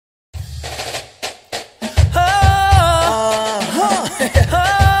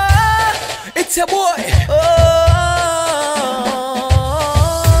It's your boy. Oh,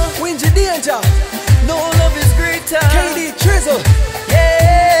 Wingy DaneJah. No love is greater. KD3.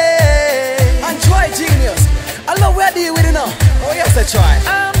 Yeah. And try genius. I love where I deal with it now. Oh yes, I try.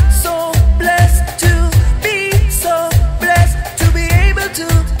 I'm so blessed to be so blessed to be able to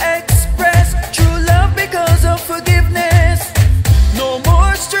express true love because of forgiveness. No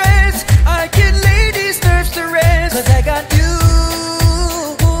more stress. I can lay these nerves to rest. 'Cause I got you.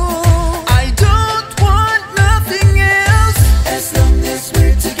 I don't want nothing else. As long as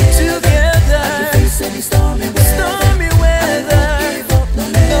we're together. I can face any stormy weather. I won't give up,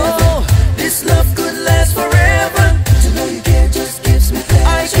 no, this love could last forever. To know you care just gives me pleasure.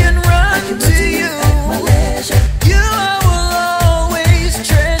 I can run to you at my leisure. You I will always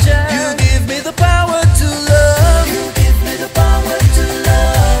treasure. You give me the power to love. You give me the power to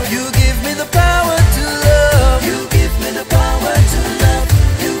love. You give me the power to love. You give me the power to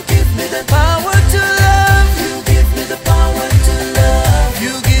love. You give me the power to love. You give me the power to love.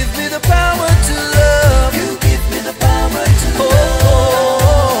 You give me the power to love. You give me the power to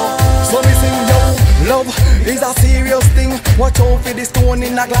love. So me sing, yo, love is a serious thing. Watch out for the stone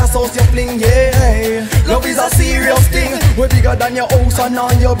in a glass house you fling, yeah. Love is a serious thing. Way bigger than your house and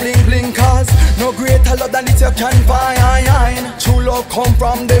all your bling bling. 'Cause no greater love than it you can find. True love come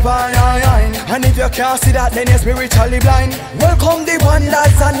from divine. And if you can't see that, then you're spiritually blind. Welcome the one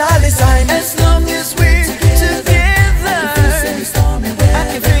that's an all the sign. As long as we're together, I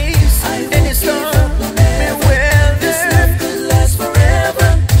can face any storm. This love could last forever.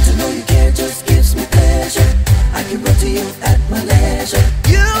 To know you care just gives me pleasure. I can run to you at my leisure.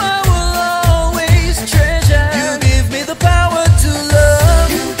 You I will always treasure. You give me the power to love.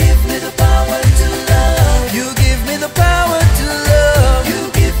 You give me the power to love. You give me the power to love. You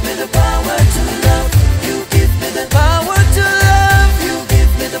give me the power to love. You give me the Power to love. You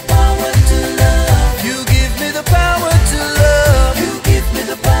give me the power to love. You give me the power to love. You give me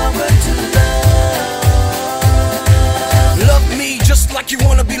the power to love. Love me just like you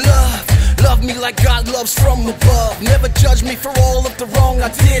wanna be loved. Love me like God loves from above. Never judge me for all of the wrong I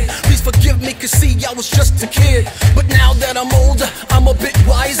did. Please forgive me, 'cause see, I was just a kid. But now that I'm older, I'm a bit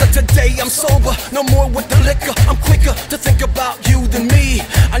wiser. Today I'm sober, no more with the liquor. I'm quicker to think about you than me.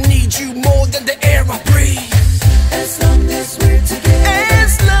 I need you more than the air I breathe. As long as we're together.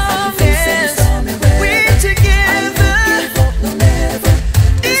 As long as we're together,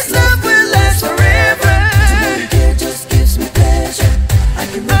 this love will last forever. To know you care just gives me pleasure. I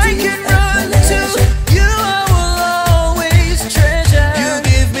can run to you.